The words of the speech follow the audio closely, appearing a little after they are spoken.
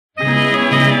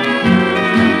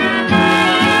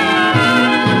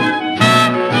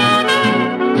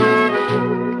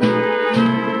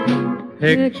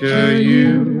Picture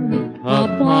you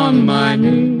upon my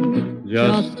knee,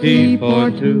 just tea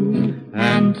for two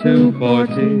and two for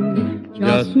tea,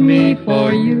 just me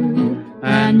for you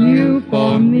and you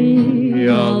for me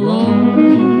alone.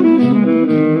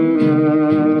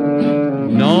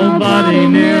 Nobody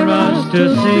near us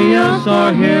to see us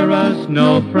or hear us,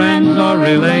 no friends or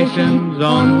relations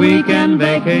on weekend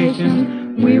vacations.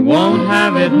 We won't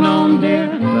have it known, dear,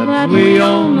 that we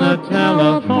own a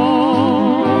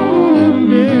telephone,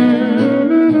 dear.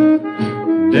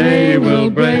 Day will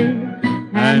break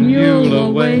and you'll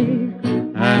awake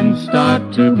and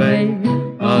start to bake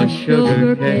a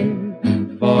sugar cake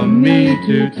for me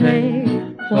to take,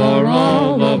 for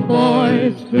all the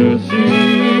boys to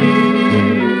see.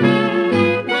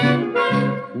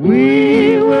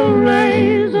 We will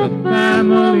raise a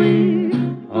family,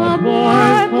 a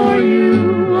boy for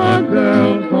you, a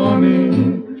girl for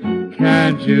me.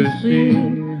 Can't you see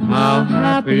how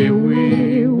happy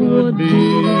we would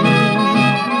be?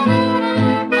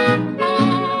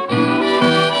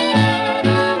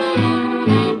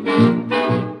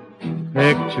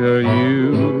 Picture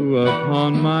you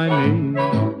upon my knee,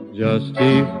 just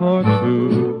tea for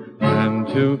two and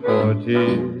two for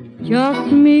tea.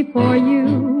 Just me for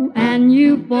you and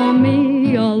you for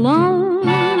me alone.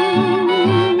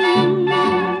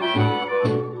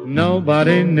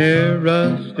 Nobody near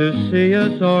us to see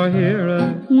us or hear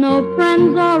us, no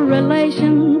friends or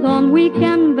relations on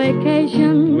weekend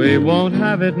vacation. We won't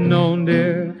have it known,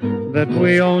 dear, that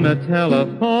we own a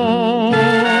telephone,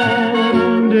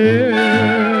 dear.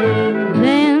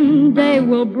 Then day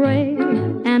will break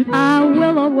and I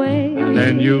will awake, and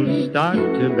then you'll start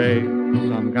to bake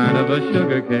some kind of a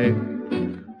sugar cake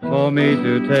for me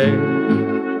to take,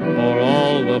 for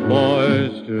all the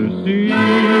boys to see.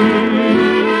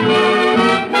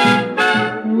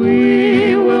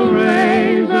 We will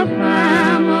raise a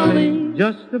family,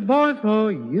 just a boy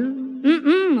for you,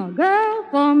 a girl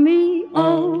for me.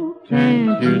 Oh,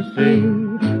 can't you see